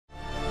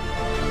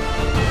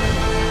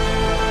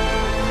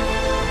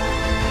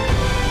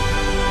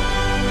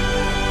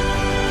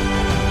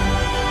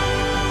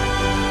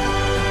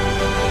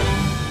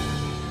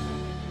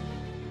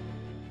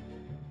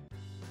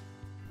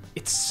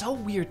It's so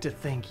weird to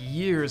think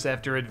years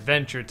after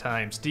Adventure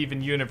Time,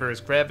 Steven Universe,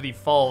 Gravity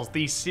Falls,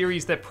 these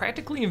series that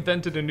practically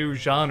invented a new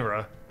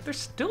genre, there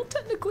still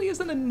technically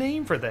isn't a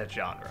name for that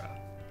genre.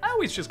 I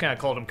always just kind of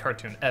called them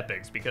cartoon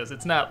epics because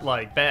it's not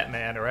like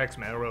Batman or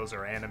X-Men or those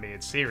are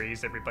animated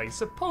series. Everybody's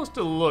supposed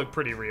to look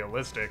pretty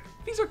realistic.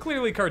 These are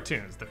clearly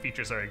cartoons. The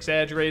features are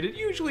exaggerated,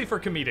 usually for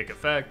comedic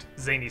effect.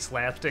 Zany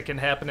slapstick can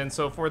happen and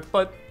so forth,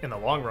 but in the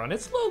long run,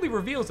 it slowly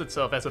reveals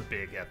itself as a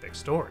big epic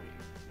story.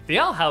 The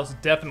Owl House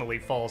definitely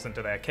falls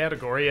into that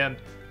category, and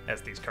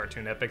as these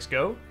cartoon epics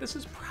go, this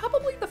is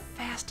probably the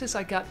fastest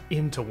I got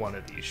into one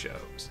of these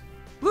shows.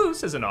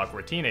 Luce is an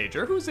awkward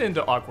teenager who's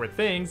into awkward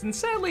things and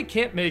sadly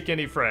can't make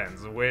any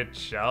friends,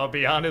 which, I'll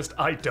be honest,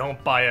 I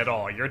don't buy at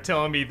all. You're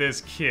telling me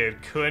this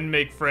kid couldn't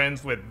make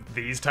friends with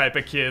these type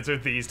of kids or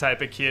these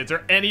type of kids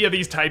or any of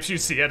these types you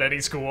see at any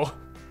school?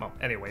 Well,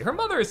 anyway, her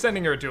mother is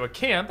sending her to a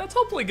camp that's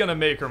hopefully gonna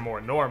make her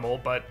more normal,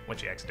 but when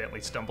she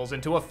accidentally stumbles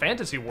into a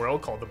fantasy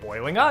world called the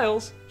Boiling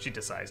Isles, she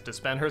decides to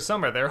spend her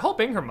summer there,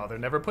 hoping her mother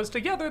never puts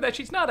together that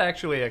she's not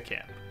actually at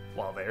camp.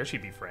 While there, she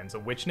befriends a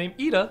witch named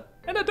Ida,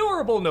 an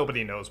adorable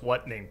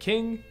nobody-knows-what named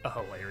King, a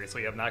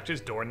hilariously obnoxious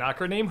door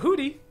knocker named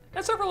Hootie,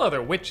 and several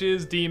other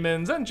witches,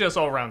 demons, and just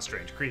all-around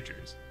strange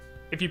creatures.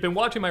 If you've been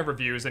watching my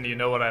reviews and you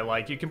know what I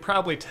like, you can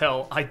probably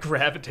tell I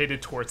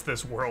gravitated towards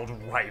this world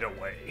right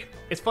away.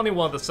 It's funny,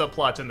 one of the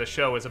subplots in the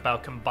show is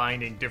about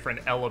combining different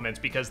elements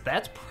because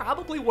that's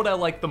probably what I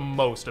like the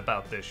most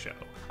about this show.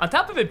 On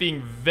top of it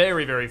being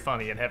very, very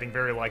funny and having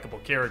very likable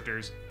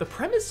characters, the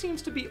premise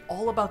seems to be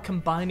all about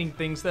combining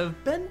things that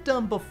have been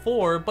done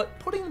before, but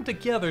putting them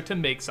together to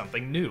make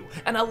something new.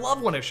 And I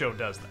love when a show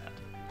does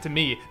that. To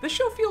me, this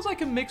show feels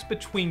like a mix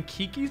between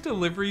Kiki's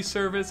Delivery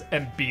Service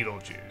and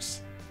Beetlejuice.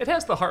 It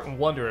has the heart and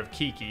wonder of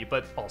Kiki,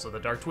 but also the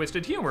dark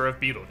twisted humor of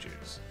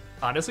Beetlejuice.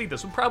 Honestly,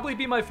 this would probably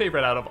be my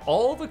favorite out of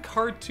all the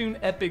cartoon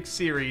epic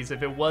series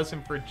if it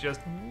wasn't for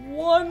just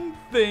one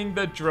thing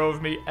that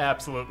drove me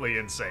absolutely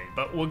insane,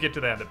 but we'll get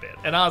to that in a bit.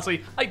 And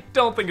honestly, I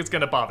don't think it's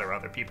gonna bother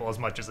other people as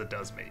much as it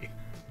does me.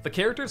 The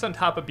characters, on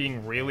top of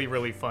being really,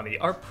 really funny,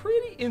 are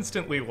pretty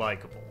instantly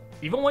likable.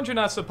 Even ones you're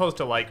not supposed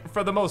to like,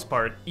 for the most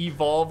part,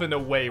 evolve in a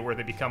way where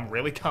they become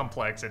really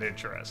complex and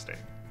interesting.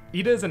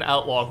 Ida is an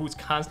outlaw who's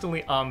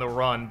constantly on the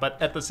run, but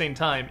at the same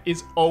time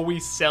is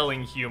always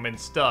selling human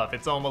stuff.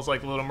 It's almost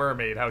like Little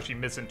Mermaid, how she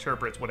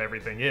misinterprets what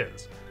everything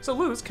is. So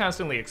Luce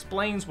constantly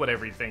explains what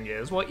everything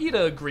is, while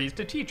Ida agrees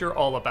to teach her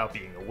all about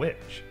being a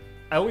witch.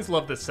 I always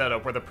love this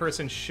setup where the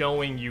person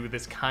showing you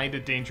this kind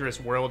of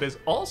dangerous world is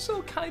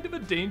also kind of a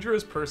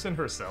dangerous person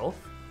herself.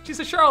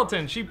 She's a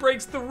charlatan, she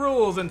breaks the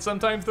rules, and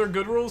sometimes they're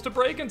good rules to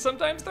break, and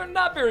sometimes they're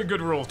not very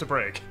good rules to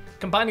break.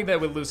 Combining that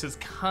with Luce's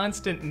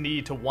constant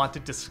need to want to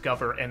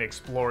discover and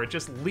explore, it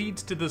just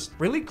leads to this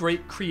really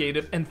great,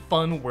 creative, and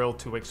fun world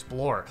to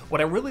explore.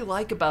 What I really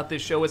like about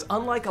this show is,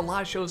 unlike a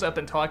lot of shows I've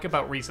been talking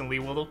about recently,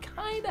 where they'll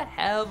kind of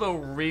have a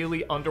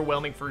really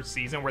underwhelming first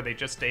season where they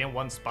just stay in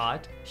one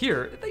spot,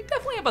 here, they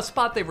definitely have a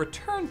spot they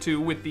return to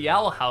with the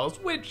Owl House,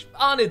 which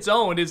on its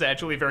own is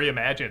actually very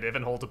imaginative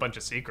and holds a bunch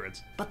of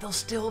secrets. But they'll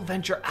still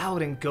venture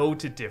out and go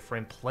to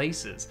different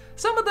places.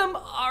 Some of them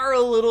are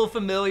a little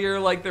familiar,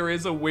 like there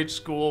is a witch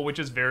school, which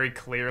is very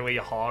clearly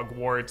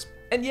Hogwarts.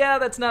 And yeah,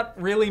 that's not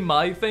really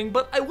my thing,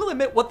 but I will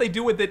admit what they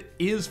do with it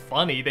is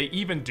funny. They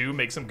even do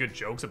make some good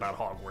jokes about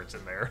Hogwarts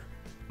in there.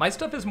 My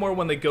stuff is more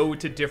when they go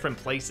to different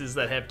places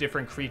that have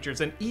different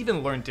creatures and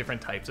even learn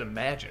different types of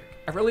magic.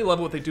 I really love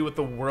what they do with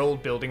the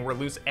world building where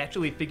Luce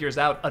actually figures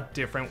out a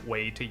different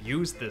way to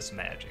use this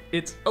magic.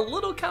 It's a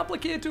little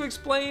complicated to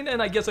explain,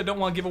 and I guess I don't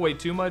want to give away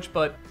too much,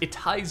 but it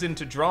ties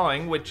into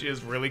drawing, which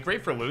is really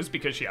great for Luce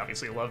because she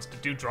obviously loves to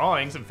do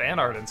drawings and fan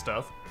art and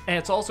stuff. And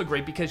it's also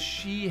great because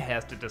she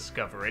has to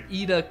discover it.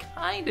 Ida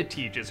kinda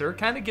teaches her,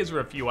 kinda gives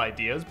her a few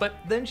ideas, but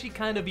then she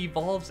kind of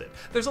evolves it.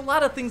 There's a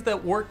lot of things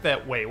that work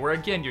that way, where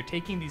again, you're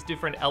taking these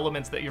different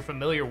elements that you're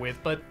familiar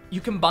with, but you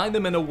combine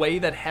them in a way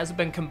that hasn't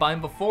been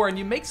combined before, and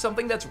you make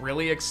something that's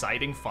really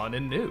exciting, fun,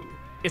 and new.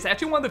 It's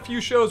actually one of the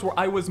few shows where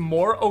I was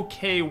more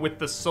okay with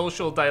the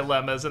social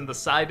dilemmas and the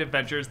side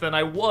adventures than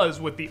I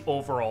was with the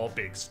overall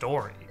big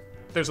story.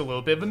 There's a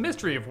little bit of a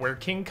mystery of where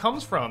King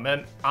comes from,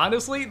 and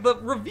honestly, the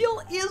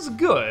reveal is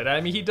good. I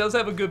mean, he does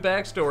have a good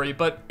backstory,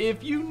 but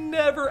if you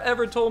never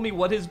ever told me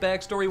what his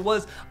backstory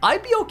was,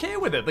 I'd be okay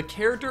with it. The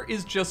character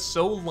is just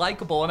so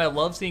likable, and I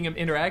love seeing him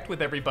interact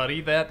with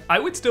everybody that I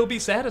would still be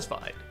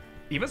satisfied.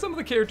 Even some of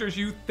the characters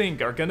you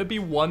think are gonna be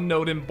one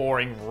note and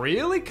boring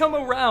really come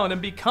around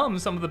and become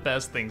some of the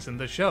best things in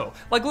the show.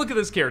 Like, look at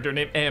this character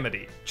named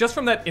Amity. Just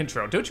from that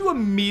intro, don't you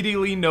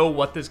immediately know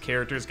what this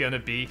character is gonna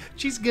be?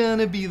 She's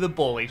gonna be the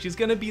bully, she's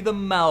gonna be the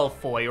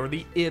Malfoy or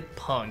the It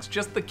punks,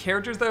 just the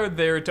characters that are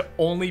there to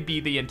only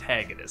be the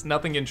antagonist,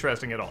 nothing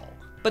interesting at all.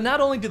 But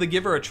not only do they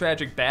give her a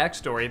tragic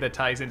backstory that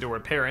ties into her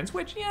parents,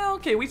 which, yeah,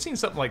 okay, we've seen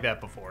something like that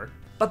before,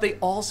 but they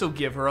also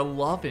give her a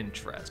love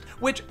interest,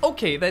 which,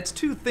 okay, that's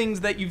two things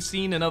that you've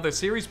seen in other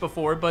series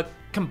before, but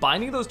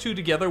combining those two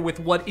together with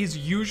what is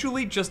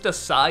usually just a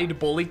side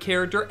bully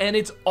character, and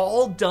it's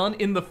all done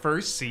in the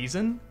first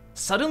season,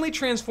 suddenly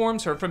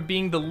transforms her from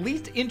being the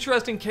least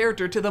interesting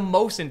character to the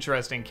most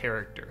interesting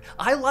character.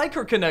 I like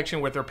her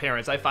connection with her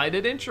parents. I find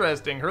it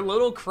interesting. Her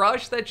little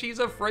crush that she's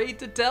afraid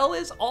to tell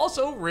is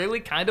also really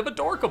kind of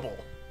adorkable.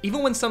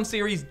 Even when some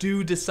series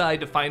do decide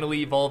to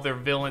finally evolve their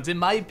villains, in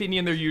my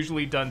opinion, they're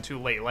usually done too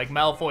late. Like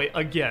Malfoy,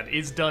 again,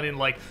 is done in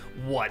like,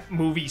 what,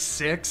 movie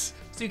 6?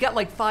 So you got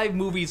like 5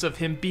 movies of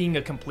him being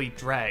a complete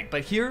drag,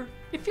 but here,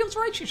 it feels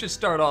right she should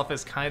start off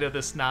as kind of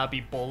the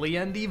snobby bully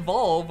and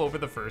evolve over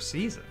the first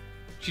season.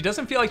 She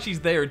doesn't feel like she's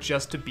there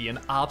just to be an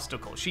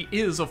obstacle. She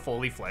is a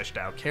fully fleshed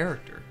out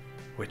character.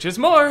 Which is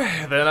more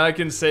than I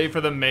can say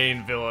for the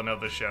main villain of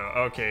the show.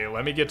 Okay,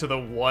 let me get to the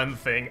one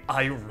thing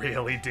I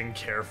really didn't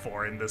care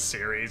for in this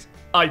series.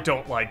 I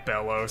don't like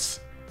Bellows.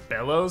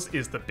 Bellows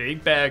is the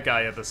big bad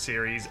guy of the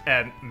series,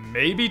 and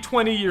maybe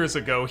 20 years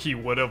ago he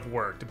would have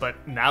worked,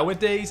 but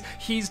nowadays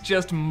he's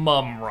just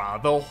Mum-Ra,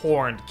 the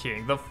Horned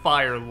King, the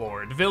Fire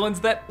Lord, villains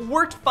that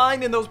worked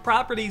fine in those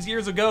properties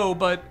years ago,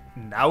 but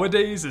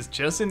nowadays is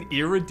just an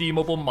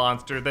irredeemable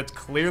monster that's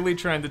clearly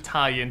trying to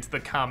tie into the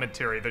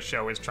commentary the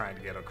show is trying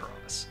to get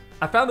across.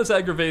 I found this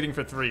aggravating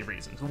for 3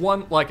 reasons.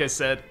 One, like I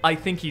said, I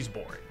think he's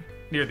boring.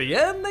 Near the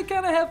end, they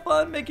kind of have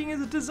fun making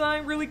his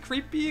design really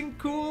creepy and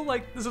cool,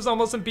 like this is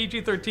almost some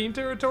PG-13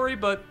 territory,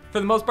 but for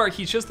the most part,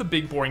 he's just the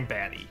big boring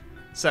baddie.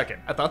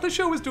 Second, I thought the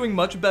show was doing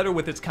much better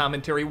with its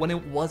commentary when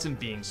it wasn't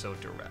being so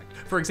direct.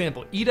 For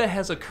example, Ida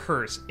has a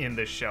curse in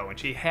this show, and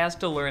she has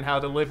to learn how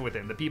to live with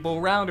it. The people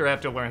around her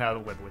have to learn how to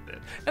live with it.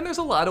 And there's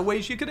a lot of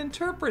ways you could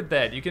interpret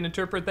that. You can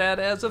interpret that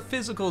as a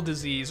physical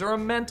disease, or a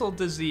mental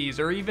disease,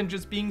 or even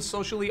just being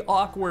socially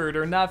awkward,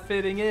 or not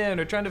fitting in,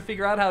 or trying to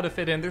figure out how to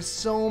fit in. There's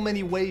so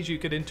many ways you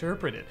could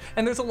interpret it.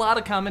 And there's a lot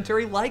of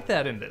commentary like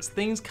that in this.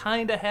 Things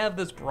kinda have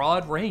this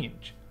broad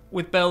range.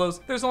 With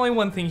Bellows, there's only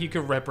one thing he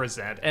could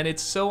represent, and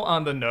it's so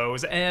on the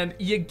nose, and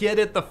you get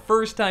it the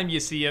first time you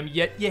see him,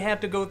 yet you have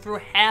to go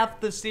through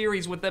half the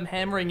series with them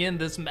hammering in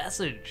this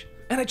message.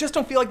 And I just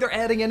don't feel like they're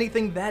adding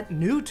anything that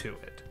new to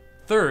it.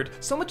 Third,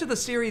 so much of the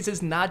series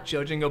is not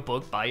judging a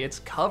book by its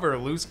cover.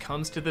 Luce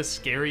comes to this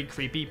scary,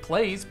 creepy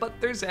place, but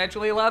there's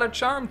actually a lot of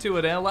charm to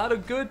it and a lot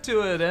of good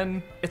to it,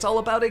 and it's all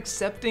about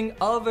accepting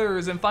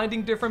others and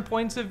finding different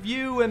points of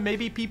view, and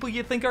maybe people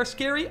you think are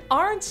scary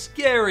aren't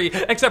scary.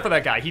 Except for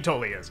that guy, he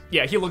totally is.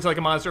 Yeah, he looks like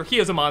a monster, he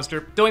is a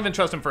monster. Don't even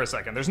trust him for a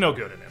second, there's no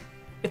good in him.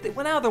 If they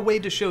went out of their way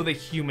to show the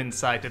human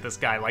side to this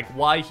guy, like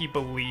why he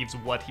believes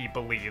what he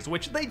believes,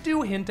 which they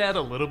do hint at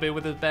a little bit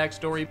with his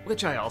backstory,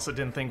 which I also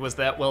didn't think was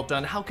that well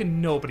done. How can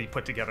nobody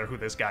put together who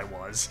this guy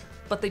was?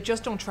 But they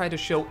just don't try to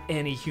show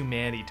any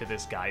humanity to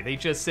this guy. They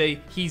just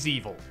say, he's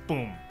evil.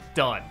 Boom.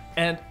 Done.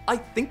 And I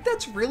think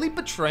that's really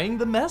betraying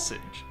the message.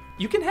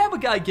 You can have a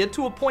guy get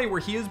to a point where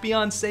he is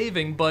beyond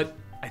saving, but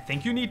I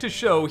think you need to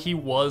show he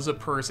was a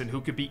person who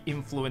could be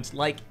influenced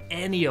like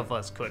any of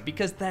us could,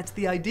 because that's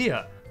the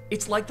idea.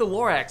 It's like the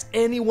Lorax,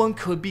 anyone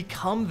could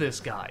become this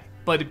guy,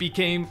 but it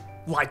became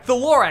like the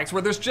Lorax,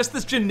 where there's just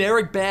this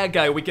generic bad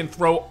guy we can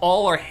throw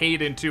all our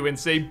hate into and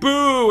say,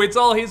 boo, it's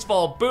all his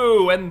fault,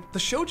 boo, and the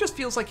show just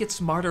feels like it's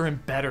smarter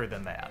and better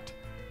than that.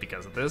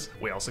 Because of this,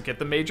 we also get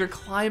the major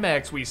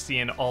climax we see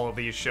in all of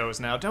these shows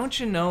now. Don't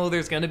you know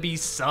there's gonna be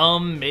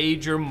some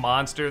major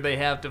monster they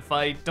have to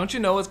fight? Don't you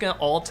know it's gonna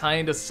all tie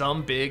into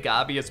some big,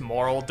 obvious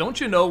moral?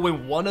 Don't you know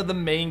when one of the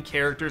main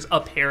characters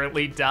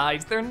apparently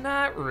dies, they're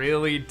not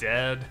really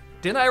dead?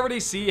 Didn't I already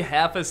see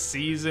half a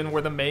season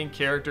where the main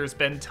characters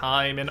spend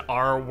time in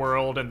our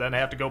world and then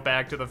have to go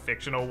back to the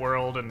fictional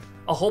world, and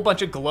a whole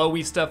bunch of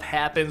glowy stuff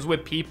happens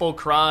with people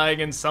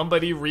crying and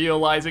somebody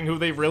realizing who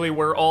they really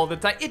were all the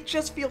time? It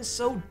just feels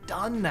so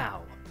done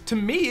now. To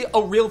me,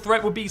 a real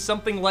threat would be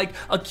something like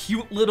a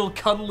cute little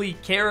cuddly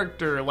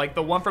character, like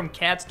the one from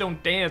Cats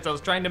Don't Dance. I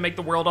was trying to make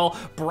the world all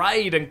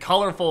bright and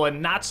colorful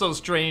and not so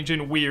strange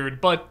and weird,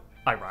 but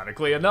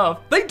ironically enough,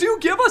 they do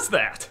give us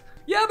that.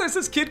 Yeah, there's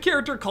this kid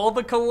character called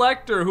the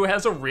Collector who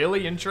has a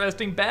really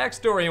interesting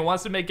backstory and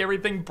wants to make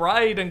everything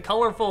bright and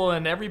colorful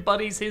and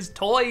everybody's his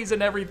toys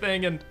and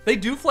everything, and they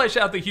do flesh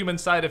out the human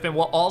side of him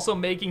while also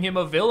making him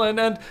a villain,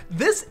 and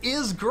this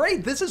is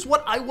great. This is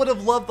what I would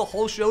have loved the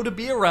whole show to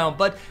be around,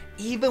 but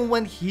even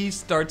when he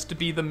starts to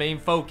be the main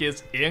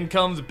focus, in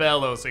comes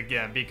Bellows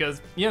again, because,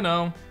 you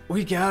know,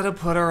 we gotta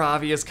put our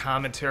obvious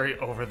commentary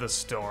over the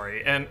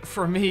story, and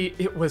for me,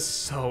 it was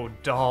so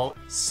dull,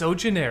 so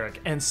generic,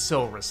 and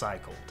so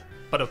recycled.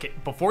 But okay,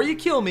 before you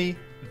kill me,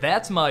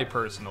 that's my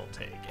personal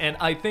take. And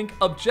I think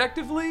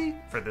objectively,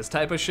 for this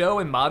type of show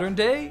in modern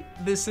day,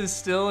 this is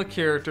still a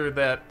character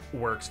that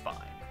works fine.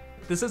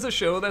 This is a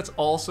show that's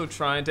also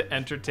trying to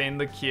entertain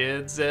the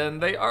kids, and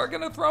they are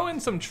gonna throw in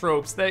some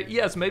tropes that,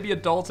 yes, maybe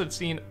adults have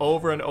seen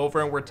over and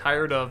over and we're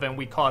tired of and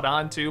we caught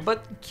on to,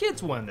 but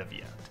kids wouldn't have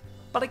yet.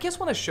 But I guess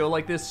when a show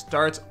like this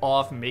starts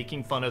off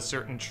making fun of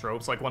certain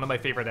tropes, like one of my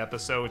favorite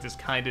episodes is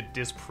kind of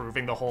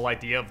disproving the whole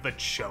idea of the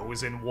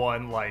chosen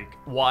one, like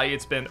why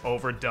it's been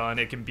overdone,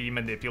 it can be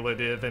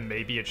manipulative, and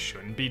maybe it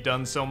shouldn't be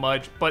done so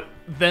much, but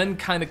then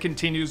kind of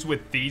continues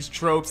with these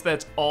tropes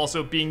that's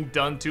also being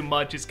done too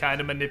much is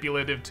kind of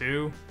manipulative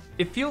too.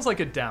 It feels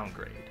like a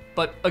downgrade.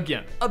 But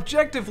again,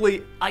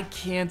 objectively, I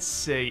can't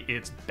say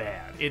it's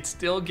bad. It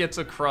still gets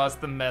across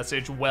the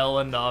message well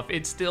enough.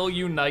 It still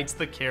unites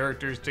the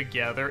characters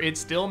together. It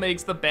still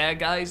makes the bad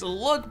guys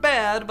look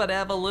bad, but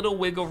have a little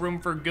wiggle room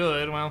for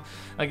good. Well,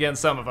 again,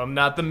 some of them,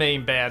 not the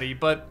main baddie,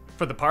 but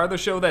for the part of the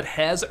show that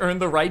has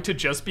earned the right to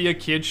just be a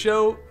kid's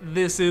show,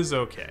 this is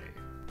okay.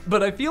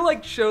 But I feel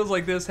like shows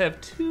like this have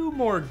two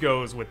more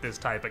goes with this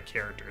type of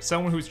character.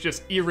 Someone who's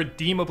just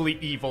irredeemably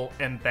evil,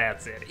 and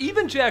that's it.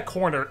 Even Jack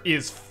Horner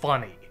is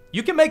funny.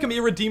 You can make him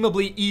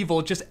irredeemably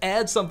evil, just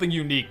add something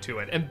unique to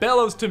it, and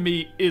Bellows to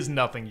me is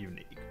nothing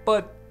unique.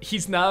 But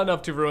he's not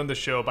enough to ruin the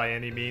show by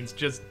any means,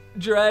 just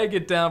drag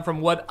it down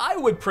from what I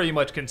would pretty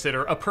much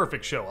consider a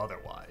perfect show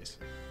otherwise.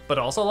 But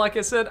also, like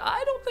I said,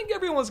 I don't think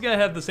everyone's gonna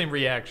have the same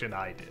reaction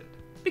I did.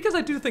 Because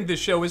I do think this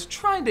show is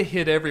trying to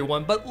hit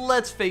everyone, but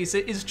let's face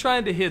it, is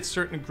trying to hit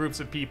certain groups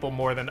of people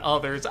more than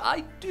others.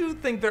 I do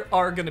think there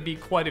are gonna be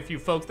quite a few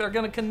folks that are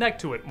gonna connect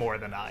to it more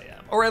than I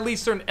am, or at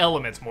least certain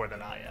elements more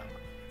than I am.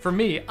 For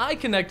me, I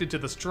connected to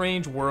the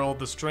strange world,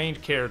 the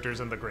strange characters,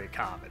 and the great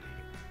comedy.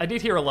 I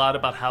did hear a lot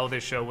about how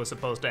this show was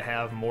supposed to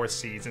have more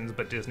seasons,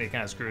 but Disney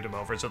kind of screwed them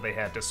over, so they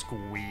had to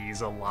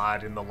squeeze a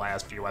lot in the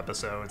last few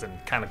episodes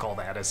and kind of call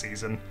that a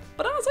season.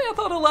 But honestly, I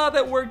thought a lot of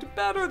that worked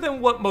better than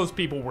what most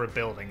people were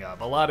building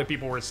up. A lot of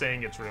people were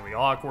saying it's really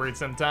awkward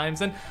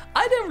sometimes, and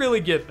I didn't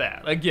really get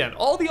that. Again,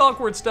 all the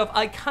awkward stuff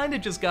I kind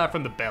of just got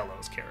from the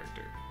Bellows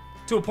character.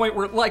 To a point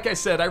where, like I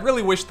said, I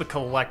really wish the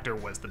Collector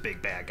was the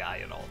big bad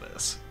guy in all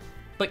this.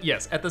 But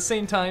yes, at the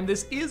same time,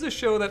 this is a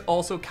show that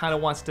also kind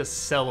of wants to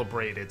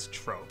celebrate its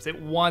tropes.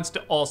 It wants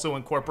to also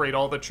incorporate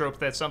all the tropes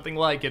that something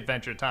like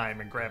Adventure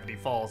Time and Gravity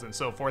Falls and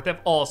so forth have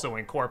also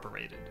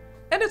incorporated.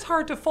 And it's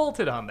hard to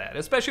fault it on that,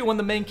 especially when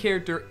the main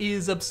character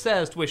is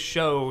obsessed with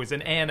shows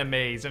and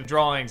animes and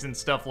drawings and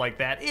stuff like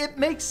that. It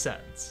makes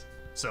sense.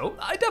 So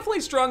I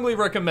definitely strongly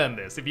recommend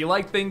this. If you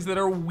like things that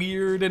are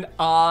weird and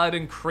odd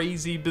and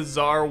crazy,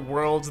 bizarre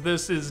worlds,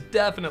 this is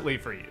definitely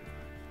for you.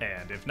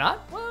 And if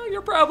not, well,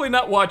 you're probably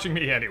not watching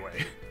me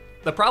anyway.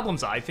 The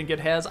problems I think it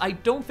has, I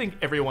don't think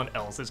everyone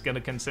else is gonna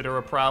consider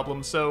a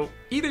problem, so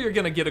either you're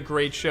gonna get a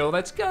great show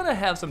that's gonna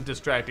have some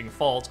distracting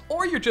faults,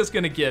 or you're just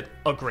gonna get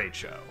a great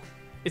show.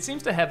 It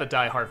seems to have a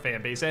die-hard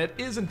fan base, and it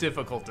isn't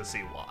difficult to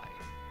see why.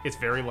 It's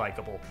very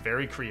likable,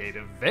 very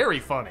creative, very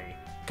funny,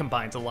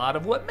 combines a lot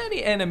of what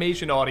many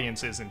animation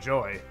audiences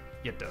enjoy,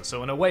 yet does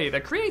so in a way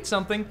that creates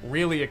something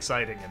really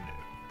exciting and new.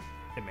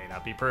 It may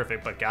not be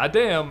perfect, but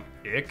goddamn,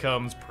 it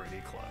comes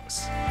pretty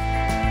close.